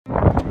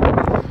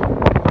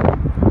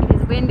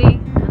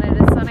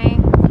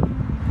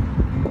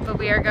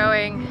are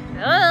going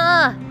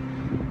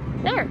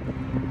there.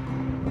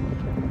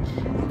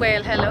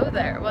 Well, hello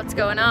there, what's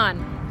going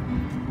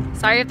on?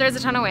 Sorry if there's a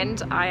ton of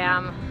wind, I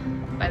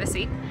am by the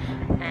sea.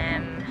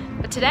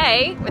 But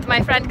today, with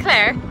my friend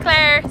Claire,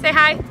 say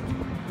hi.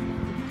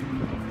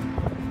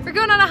 We're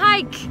going on a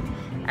hike.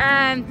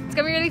 It's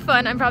gonna be really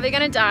fun. I'm probably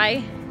gonna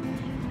die,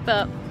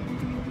 but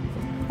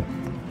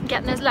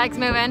getting his legs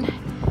moving,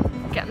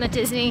 getting the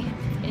Disney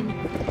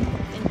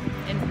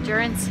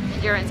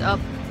endurance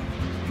up.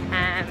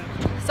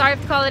 Sorry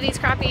if the quality's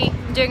crappy.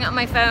 I'm doing it on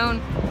my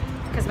phone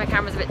because my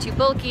camera's a bit too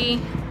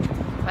bulky,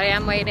 but I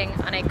am waiting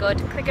on a good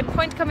clicking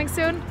point coming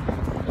soon.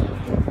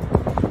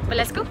 But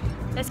let's go,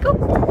 let's go.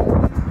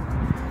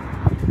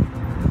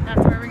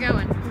 That's where we're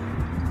going.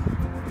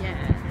 Yeah,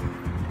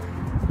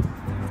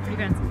 it's pretty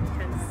fancy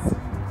because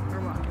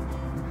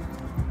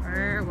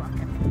we're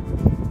walking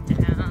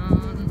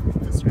down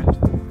the strip.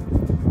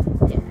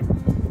 Yeah.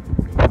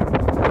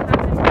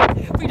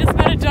 We just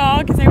met a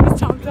dog. His name was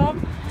Tom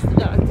Tom. It's the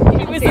dog.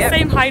 He was the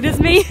same height as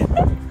me.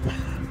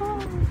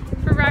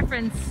 For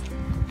reference,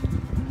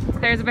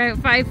 Claire's about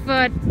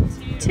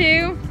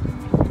 5'2".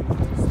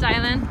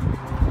 Styling.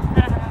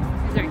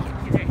 He's very cute.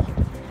 He's very cute.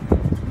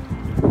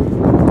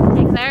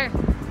 Hey Claire,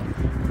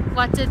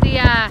 what did the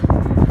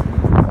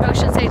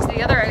ocean say to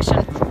the other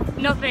ocean?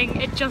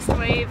 Nothing. It just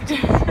waved. I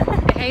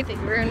hate that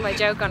you ruined my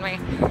joke on me.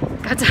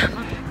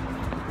 Goddamn.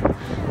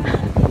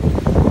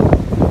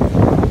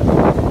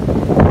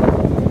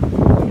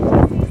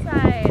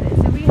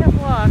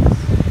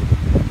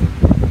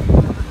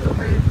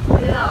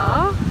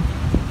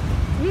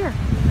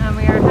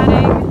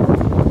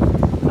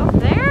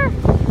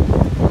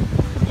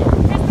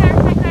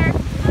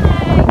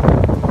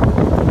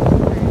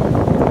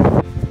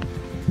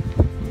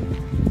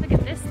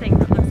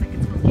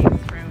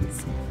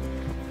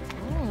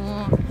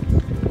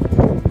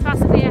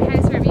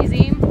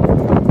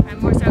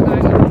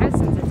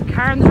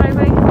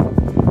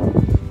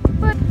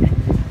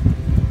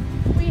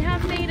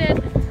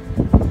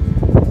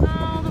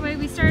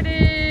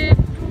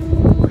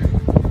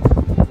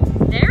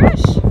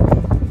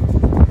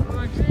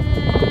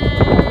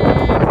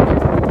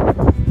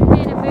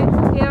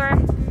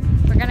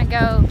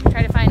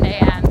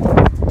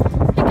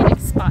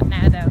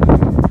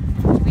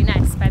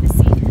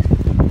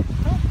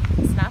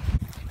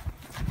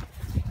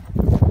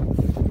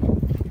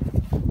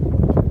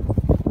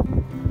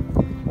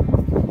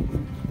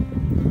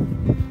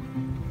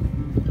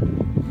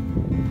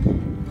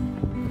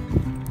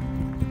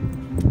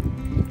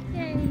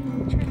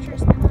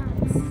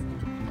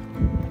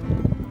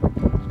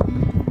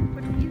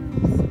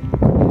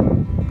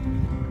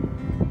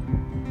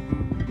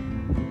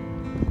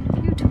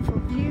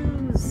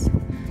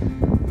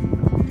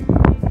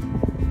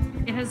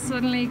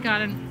 Suddenly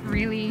gotten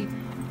really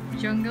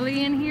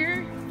jungly in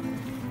here,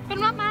 but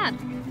I'm not mad.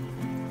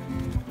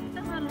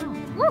 Not mad at all.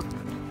 Woo!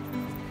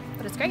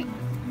 But it's great.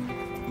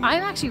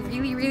 I'm actually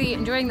really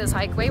enjoying this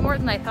hike way more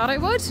than I thought I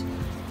would.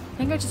 I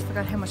think I just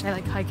forgot how much I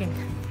like hiking.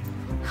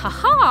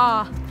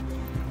 Haha!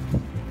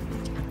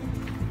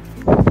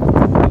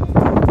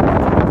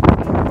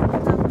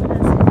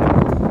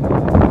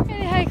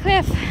 Really high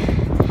cliff,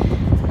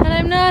 and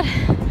I'm not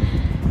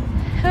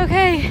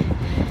okay.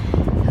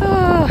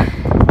 Oh.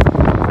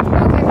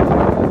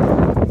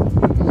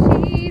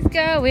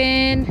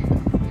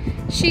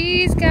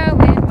 She's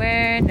going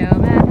where no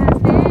man has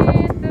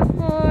been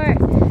before,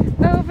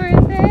 over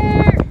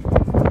there.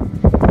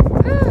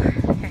 Whew.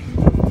 Okay,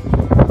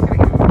 here we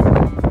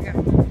go.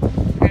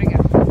 We're gonna go.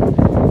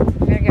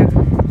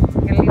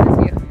 I'm gonna leave this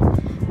view.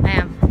 I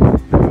am.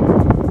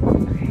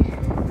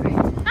 Okay.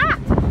 Ah!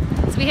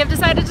 So we have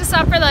decided to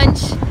stop for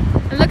lunch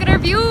and look at our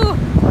view.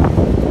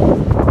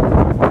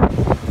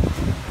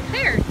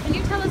 Claire, can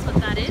you tell us what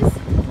that is?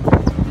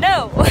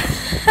 No.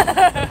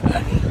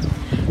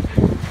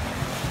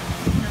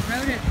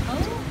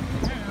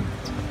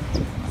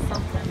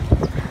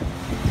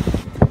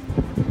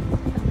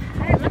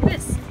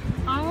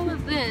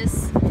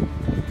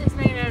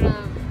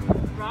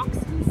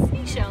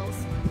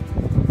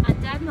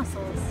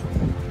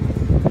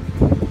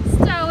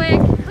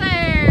 Stoic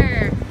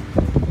Claire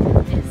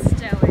is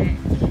stoic.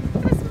 Look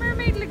at this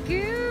mermaid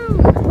lagoon.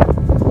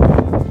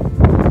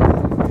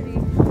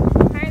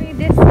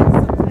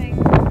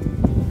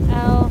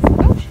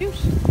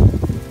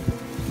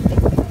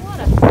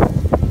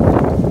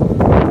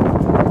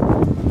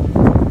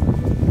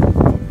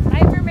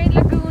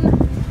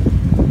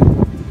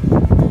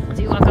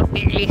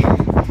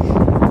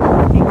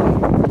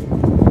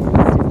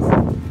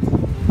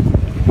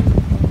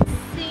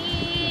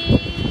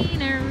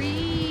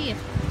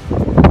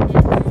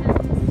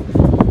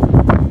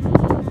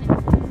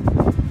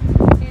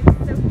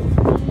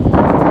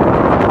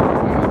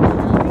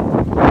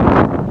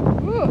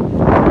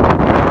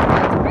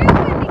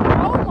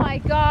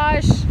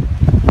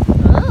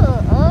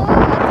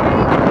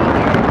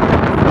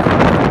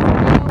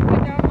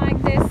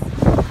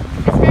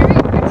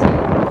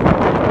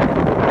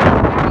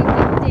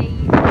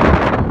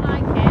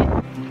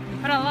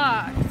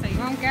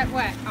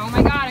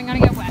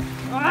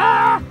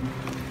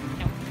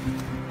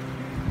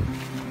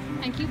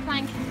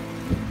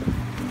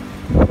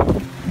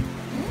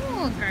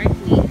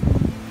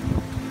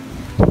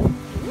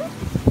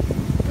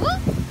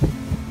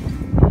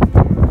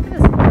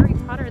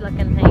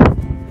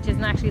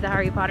 actually the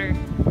Harry Potter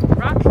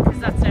rock because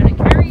that's down in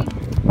Kerry.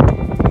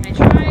 I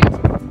tried.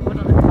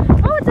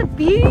 Oh, it's a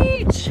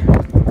beach!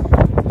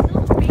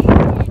 Little beach.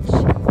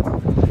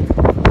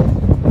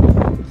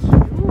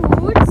 Cute.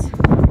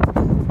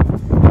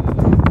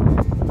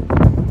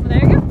 Well,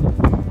 there you go.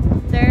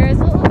 There's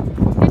a little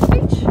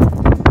beach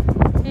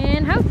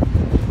in Howth.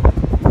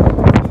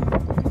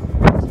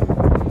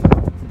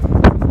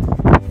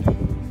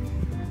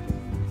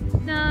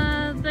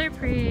 Another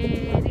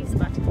pretty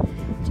spot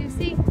to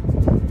see.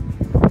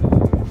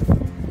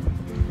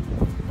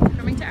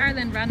 Coming to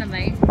Ireland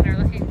randomly and are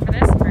looking for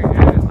this for I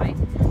don't know why.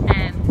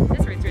 And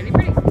this road's really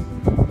pretty.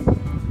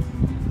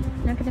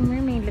 Look at the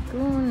mermaid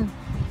lagoon.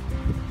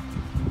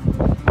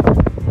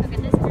 Look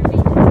at this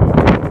mermaid.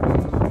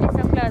 It's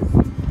so close.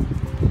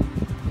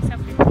 It's so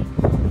pretty.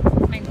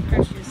 Mind the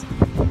car shoes.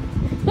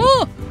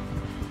 Oh!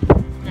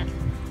 No.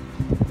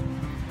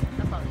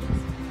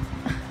 Apologies.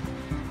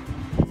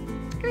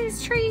 Look at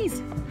these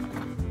trees.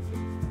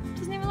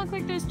 Doesn't even look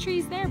like there's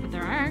trees there, but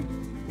there are.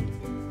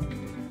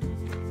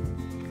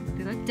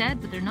 They look dead,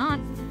 but they're not.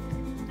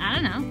 I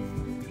don't know.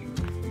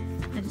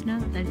 I just know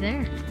that they're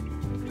there.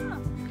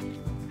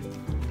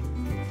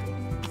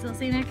 Still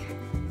scenic.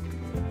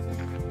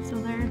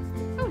 Still there.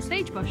 Oh,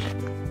 sagebush. I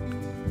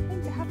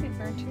think they have been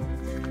burnt.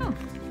 Oh.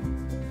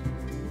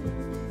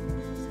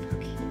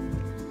 Spooky.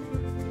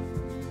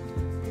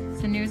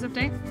 So news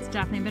update. It's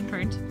definitely been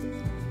burnt.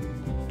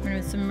 We're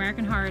doing some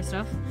American Horror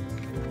stuff.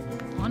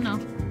 Oh no.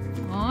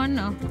 Oh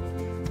no.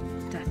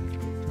 Death.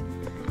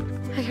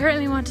 I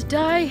currently want to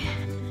die.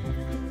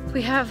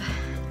 We have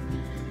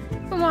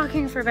been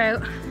walking for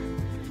about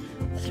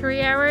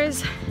 3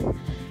 hours.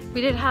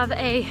 We did have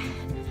a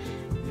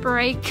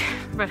break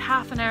for about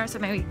half an hour, so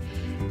maybe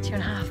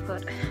 2.5,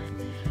 but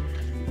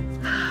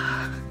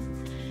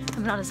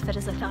I'm not as fit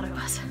as I thought I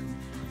was.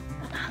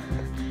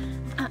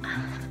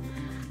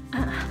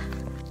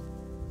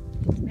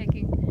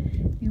 Making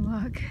me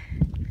walk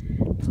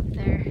up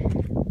there.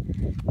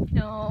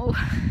 No.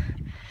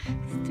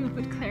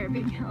 Stupid Claire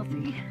being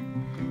healthy.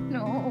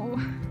 No.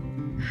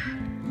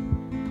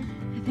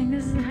 I think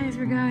this is the highest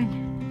we're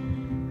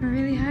going. We're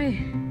really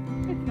high.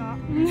 It's not.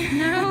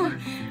 No.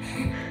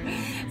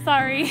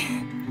 Sorry.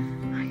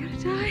 I gotta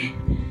die.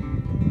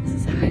 This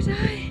is how I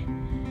die.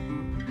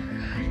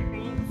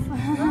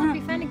 Oh god. Look, we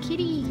found a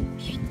kitty.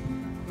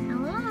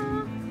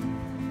 Hello.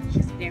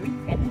 She's very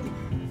friendly.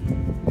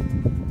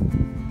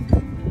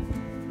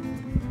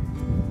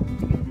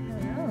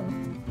 Hello.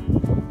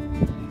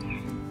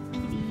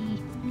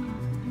 Kitty.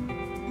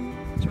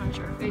 Just trying to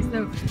show her face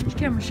though. She's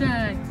camera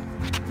shy.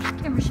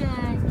 Camera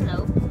shy. Hello.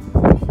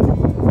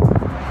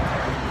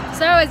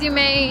 So as you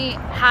may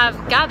have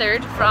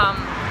gathered from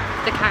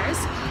the cars,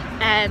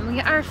 we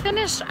are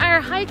finished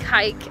our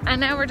hike and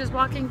now we're just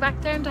walking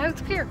back down to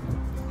Howth Pier.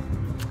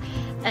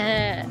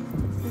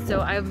 So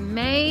I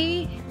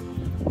may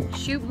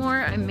shoot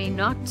more, I may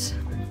not.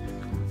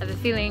 I have a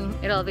feeling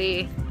it'll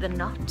be the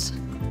not.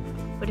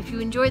 But if you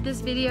enjoyed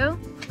this video,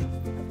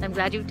 I'm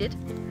glad you did.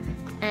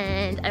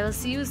 And I will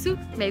see you soon,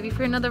 maybe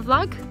for another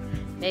vlog,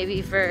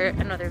 maybe for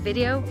another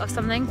video of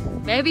something.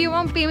 Maybe it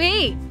won't be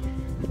me.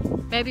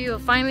 Maybe it will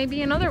finally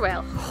be another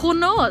whale. Who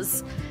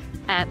knows?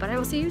 But I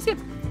will see you soon.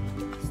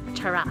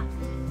 Ta-ra.